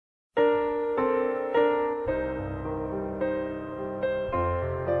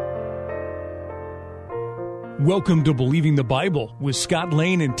Welcome to Believing the Bible with Scott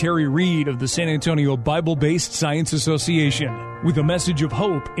Lane and Terry Reed of the San Antonio Bible-Based Science Association, with a message of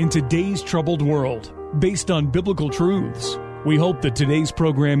hope in today's troubled world, based on biblical truths. We hope that today's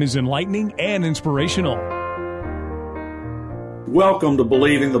program is enlightening and inspirational. Welcome to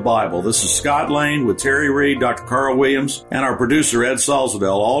Believing the Bible. This is Scott Lane with Terry Reed, Dr. Carl Williams, and our producer Ed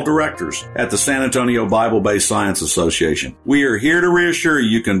Salzadell, all directors at the San Antonio Bible-Based Science Association. We are here to reassure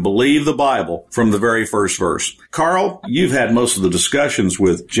you can believe the Bible from the very first verse. Carl, you've had most of the discussions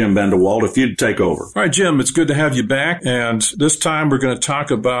with Jim Bendewald. If you'd take over. All right, Jim, it's good to have you back. And this time we're going to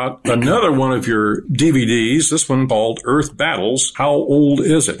talk about another one of your DVDs, this one called Earth Battles. How old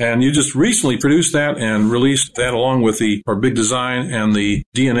is it? And you just recently produced that and released that along with our big design and the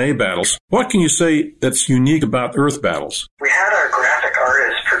DNA battles. What can you say that's unique about Earth Battles? We had our graphic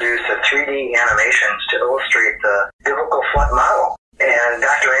artists produce a 3D animations to illustrate the biblical flood model. And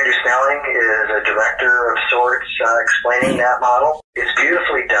Dr. Andrew Snelling is a director of sorts explaining that model. It's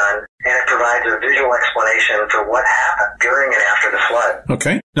beautifully done, and it provides a visual explanation for what happened during and after the flood.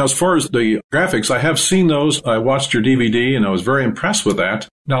 Okay. Now, as far as the graphics, I have seen those. I watched your DVD, and I was very impressed with that.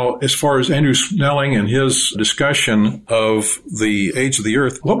 Now, as far as Andrew Snelling and his discussion of the age of the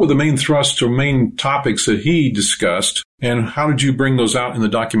Earth, what were the main thrusts or main topics that he discussed, and how did you bring those out in the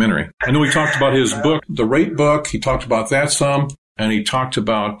documentary? I know he talked about his book, The Rate Book. He talked about that some. And he talked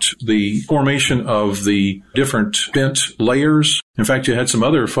about the formation of the different bent layers. In fact, you had some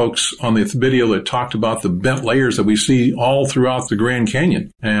other folks on the video that talked about the bent layers that we see all throughout the Grand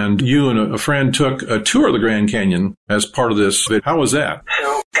Canyon. And you and a friend took a tour of the Grand Canyon as part of this. How was that?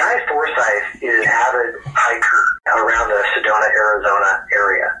 So Guy Forsyth is an avid hiker around the Sedona, Arizona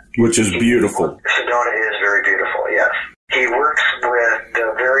area. Which is beautiful. Sedona is very beautiful, yes. He works with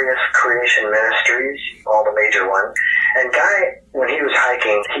the various creation ministries, all the major ones. And Guy, when he was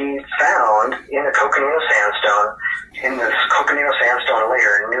hiking, he found in the Coconino Sandstone, in this Coconino Sandstone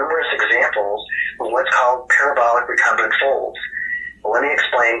layer, numerous examples of what's called parabolic recumbent folds. Well, let me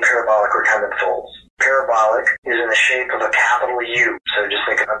explain parabolic recumbent folds. Parabolic is in the shape of a capital U, so just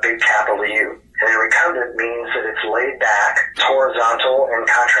think of a big capital U. And then recumbent means that it's laid back, it's horizontal in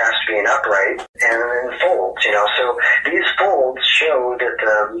contrast to being upright, and then folds, So these folds show that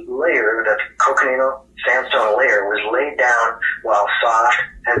the layer, the Coconino Sandstone layer, was laid down while soft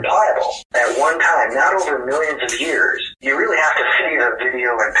and pliable at one time, not over millions of years. You really have to see the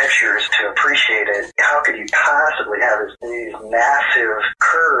video and pictures to appreciate it. How could you possibly have these massive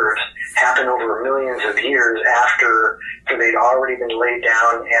curves happen over millions of years after they'd already been laid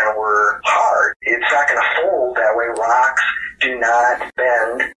down and were hard? It's not going to fold that way. Rocks do not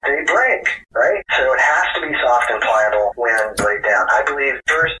bend, they break, right? So it has to be soft and pliable when laid down. I believe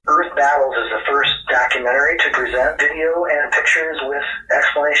Earth Battles is the first documentary to present video and pictures with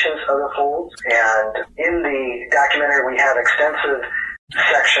explanations of the folds. And in the documentary, we have extensive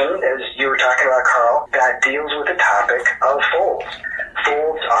section, as you were talking about, Carl, that deals with the topic of folds.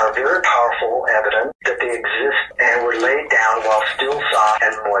 Folds are very powerful evidence that they exist and were laid down while still soft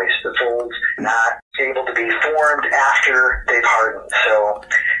and moist. The folds not able to be formed after they've hardened. So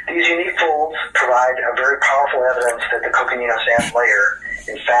these unique folds provide a very powerful evidence that the Coconino Sand layer,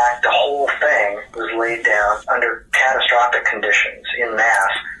 in fact, the whole thing was laid down under catastrophic conditions in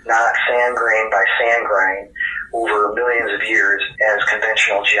mass, not sand grain by sand grain, over millions of years, as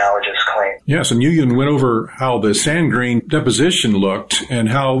conventional geologists claim. Yes, and you even went over how the sand grain deposition looked and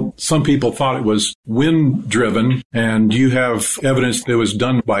how some people thought it was wind-driven, and you have evidence that it was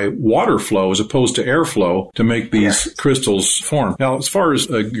done by water flow as opposed to airflow to make these crystals form. Now, as far as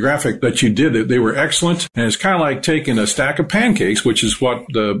a graphic that you did, they were excellent, and it's kind of like taking a stack of pancakes, which is what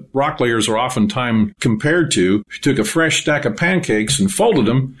the rock layers are oftentimes compared to. If you took a fresh stack of pancakes and folded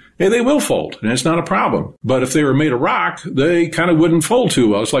them, they will fold, and it's not a problem. But if they were made of rock, they kind of wouldn't fold too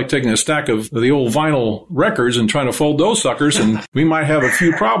well. It's like taking a stack of the old vinyl records and trying to fold those suckers, and we might have a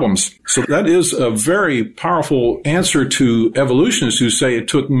few problems. So that is a very powerful answer to evolutionists who say it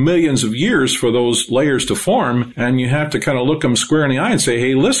took millions of years for those layers to form, and you have to kind of look them square in the eye and say,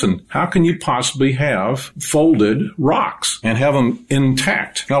 hey, listen, how can you possibly have folded rocks and have them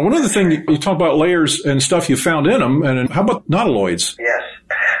intact? Now, one of the things you talk about layers and stuff you found in them, and how about nautiloids? Yes.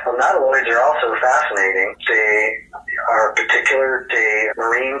 Well, nautiloids are also fascinating. They are particular to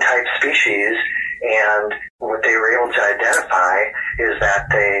marine-type species, and what they were able to identify is that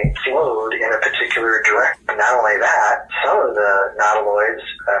they flowed in a particular direction. But not only that, some of the nautiloids,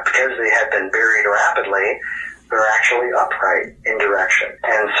 because they had been buried rapidly, they're actually upright in direction.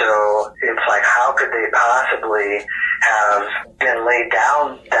 And so it's like, how could they possibly have been laid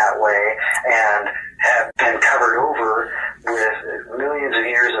down that way and have been covered over with millions of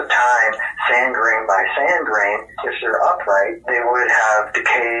years of time sand grain by sand grain, if they're upright, they would have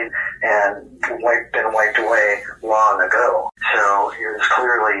decayed and been wiped away long ago. So it was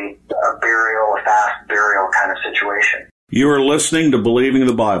clearly a fast burial kind of situation. You are listening to Believing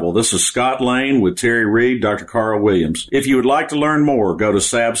the Bible. This is Scott Lane with Terry Reed, Dr. Carl Williams. If you would like to learn more, go to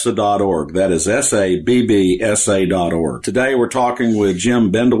sabsa.org. That is SABBSA.org. Today we're talking with Jim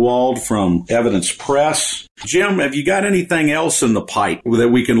Bendewald from Evidence Press. Jim, have you got anything else in the pipe that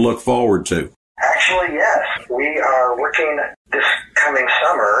we can look forward to? Actually, yes. We are working this coming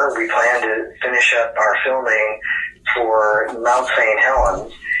summer. We plan to finish up our filming for Mount St.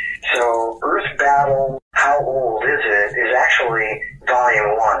 Helens. So Earth Battle, How Old Is It, is actually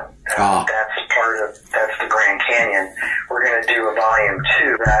Volume 1. That's the Grand Canyon. We're going to do a Volume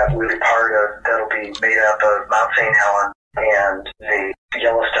 2 that'll be made up of Mount St. Helens and the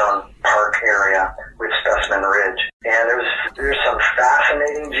Yellowstone Park area with Specimen Ridge. And there's some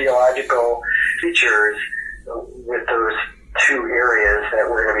fascinating geological features with those two areas that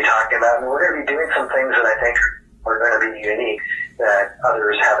we're going to be talking about. And we're going to be doing some things that I think are going to be unique that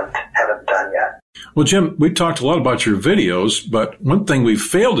others haven't done yet. Well, Jim, we talked a lot about your videos, but one thing we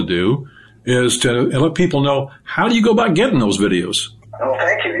failed to do is to let people know, how do you go about getting those videos? Oh,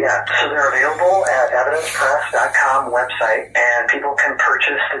 thank you. Yeah. So they're available at evidencepress.com website, and people can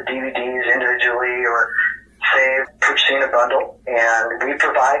purchase the DVDs individually or purchasing a bundle, and we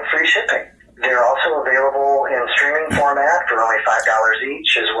provide free shipping. They're also available in streaming format for only $5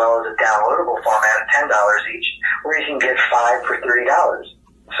 each, as well as a downloadable format at $10 each, where you can get 5 for $30.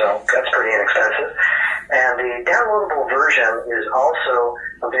 So that's pretty inexpensive. And the downloadable version is also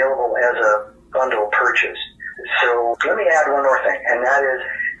available as a bundle purchase. So let me add one more thing, and that is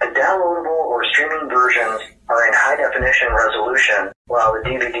the downloadable or streaming versions are in high definition resolution, while the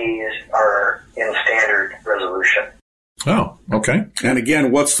DVDs are in standard resolution. Oh, okay. And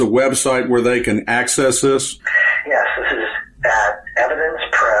again, what's the website where they can access this? Yes, this is at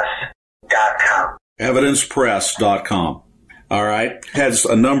evidencepress.com. Evidencepress.com. All right. Had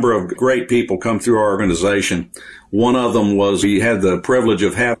a number of great people come through our organization. One of them was, we had the privilege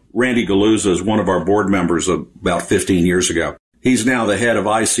of having Randy Galuza as one of our board members about 15 years ago. He's now the head of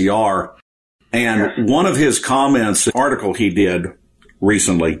ICR. And one of his comments, an article he did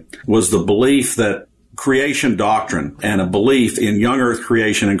recently, was the belief that creation doctrine and a belief in young earth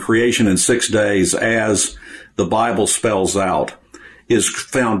creation and creation in 6 days, as the Bible spells out, is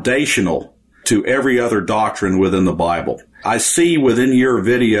foundational to every other doctrine within the Bible. I see within your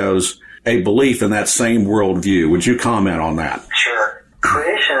videos a belief in that same worldview. Would you comment on that? Sure.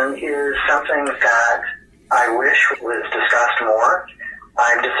 Creation is something that I wish was discussed more.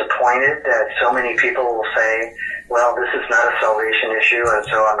 I'm disappointed that so many people will say, well, this is not a salvation issue, and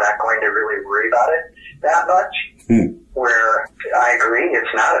so I'm not going to really worry about it that much. Where I agree,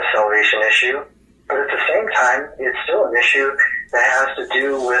 it's not a salvation issue, but at the same time, it's still an issue that has to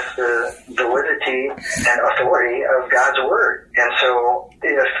do with the validity and authority of God's Word. And so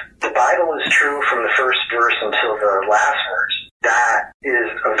if the Bible is true from the first verse until the last verse, that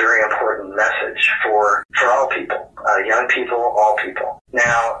is a very important message for all people, young people, all people.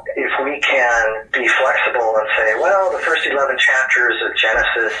 Now, if we can be flexible and say, well, the first 11 chapters of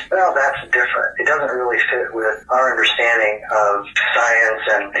Genesis, well, that's different. It doesn't really fit with our understanding of science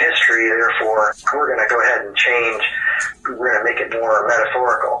and history, therefore, we're going to go ahead and change. We're going to make it more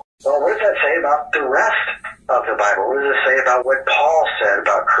metaphorical. Well, what does that say about the rest of the Bible? What does it say about what Paul said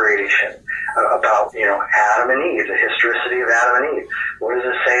about creation, about, Adam and Eve, the historicity of Adam and Eve? What does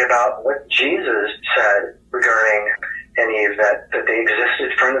it say about what Jesus said regarding any of that they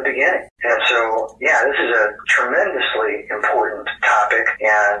existed from the beginning? And so, this is a tremendously important topic,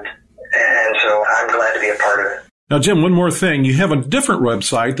 and so I'm glad to be a part of it. Now, Jim, one more thing. You have a different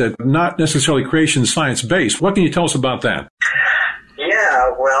website that's not necessarily creation science based. What can you tell us about that?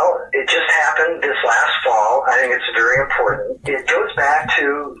 Yeah, well, it just happened this last fall. I think it's very important. It goes back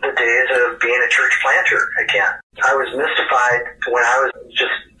to the days of being a church planter again. I was mystified when I was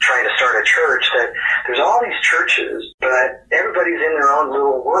just trying to start a church that there's all these churches, but everybody's in their own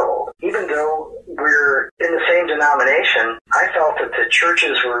little world. Even though we're in the same denomination, I felt that the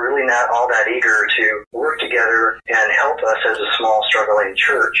churches were really not all that eager to work together and help us as a small, struggling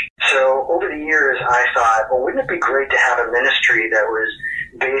church. So over the years, I thought, well, wouldn't it be great to have a ministry that was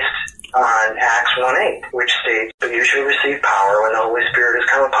based on Acts 1:8, which states, "But you shall receive power when the Holy Spirit has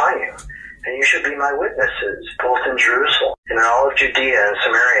come upon you. And you should be my witnesses, both in Jerusalem and in all of Judea and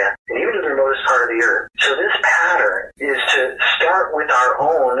Samaria, and even to the remotest part of the earth." So this pattern is to start with our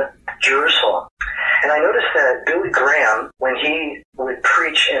own Jerusalem And I noticed that Billy Graham, when he would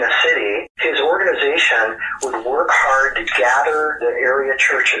preach in a city, his organization would work hard to gather the area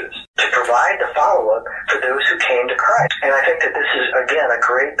churches to provide the follow-up for those who came to Christ. And I think that this is, again, a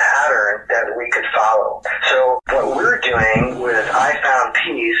great pattern that we could follow. So what we're doing with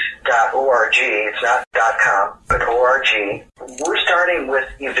ifoundpeace.org, it's not .com, but .org, we're starting with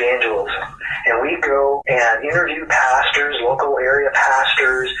evangelism. And we go and interview pastors, local area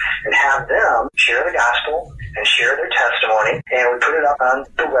pastors, and have them share the gospel and share their testimony. And we put it up on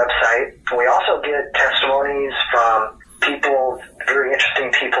the website. We also get testimonies from people, very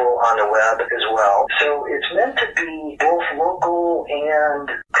interesting people on the web as well. So it's meant to be both local and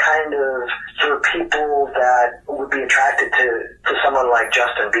kind of for people that would be attracted to someone like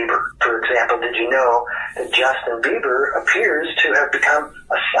Justin Bieber. For example, did you know that Justin Bieber appears to have become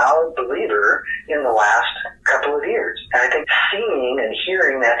a solid believer in the last couple of years? And I think seeing and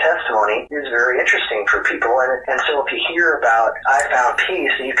hearing that testimony is very interesting for people. And so if you hear about I Found Peace,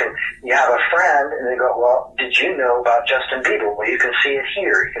 and you have a friend and they go, well, did you know about Justin Bieber? Well, you can see it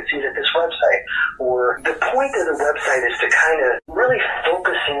here. You can see it at this website. Or the point of the website is to kind of really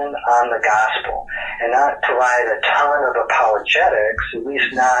focus in on the gospel and not provide a ton of apologetics, at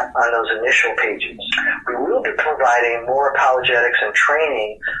least not on those initial pages. We will be providing more apologetics and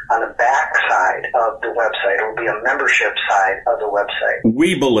training on the back side of the website. It will be a membership side of the website.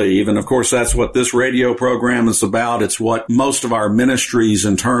 We believe, and of course that's what this radio program is about. It's what most of our ministries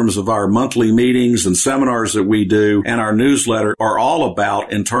in terms of our monthly meetings and seminars that we do and our newsletter are all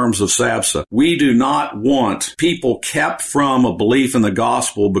about in terms of SABSA. We do not want people kept from a belief in the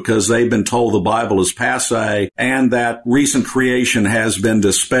gospel because they've been told the Bible is passé and that recent creation has been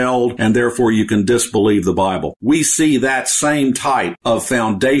dispelled and therefore you can disbelieve the Bible. We see that same type of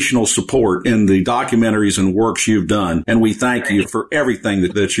foundational support in the documentaries and works you've done, and we thank you for everything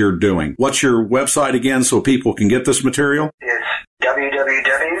that you're doing. What's your website again so people can get this material? It's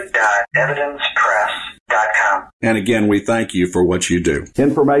www.evidencepress.com. And again, we thank you for what you do.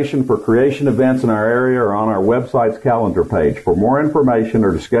 Information for creation events in our area are on our website's calendar page. For more information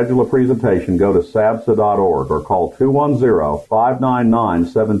or to schedule a presentation, go to sabsa.org or call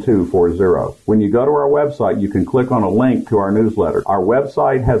 210-599-7240. When you go to our website, you can click on a link to our newsletter. Our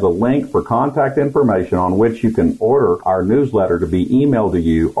website has a link for contact information on which you can order our newsletter to be emailed to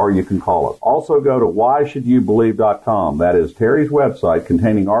you, or you can call us. Also go to whyshouldyoubelieve.com. That is Terry's website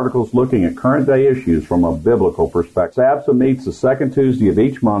containing articles looking at current day issues from a biblical perspective. SABSA meets the second Tuesday of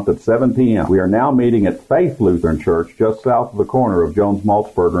each month at 7 p.m. We are now meeting at Faith Lutheran Church just south of the corner of Jones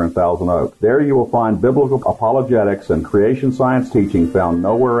Maltzberger and Thousand Oaks. There you will find biblical apologetics and creation science teaching found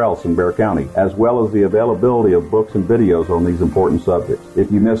nowhere else in Bexar County, as well as the availability of books and videos on these important subjects.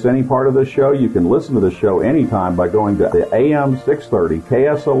 If you missed any part of this show, you can listen to the show anytime by going to the AM 630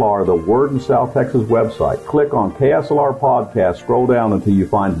 KSLR, the Word in South Texas website. Click on KSLR Podcast, scroll down until you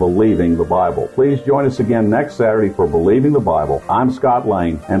find Believing the Bible. Please join us again next Saturday for Believing the Bible. I'm Scott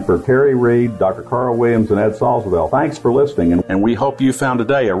Lane, and for Terry Reed, Dr. Carl Williams, and Ed Salzwell, thanks for listening, and we hope you found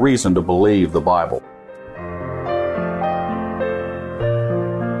today a reason to believe the Bible.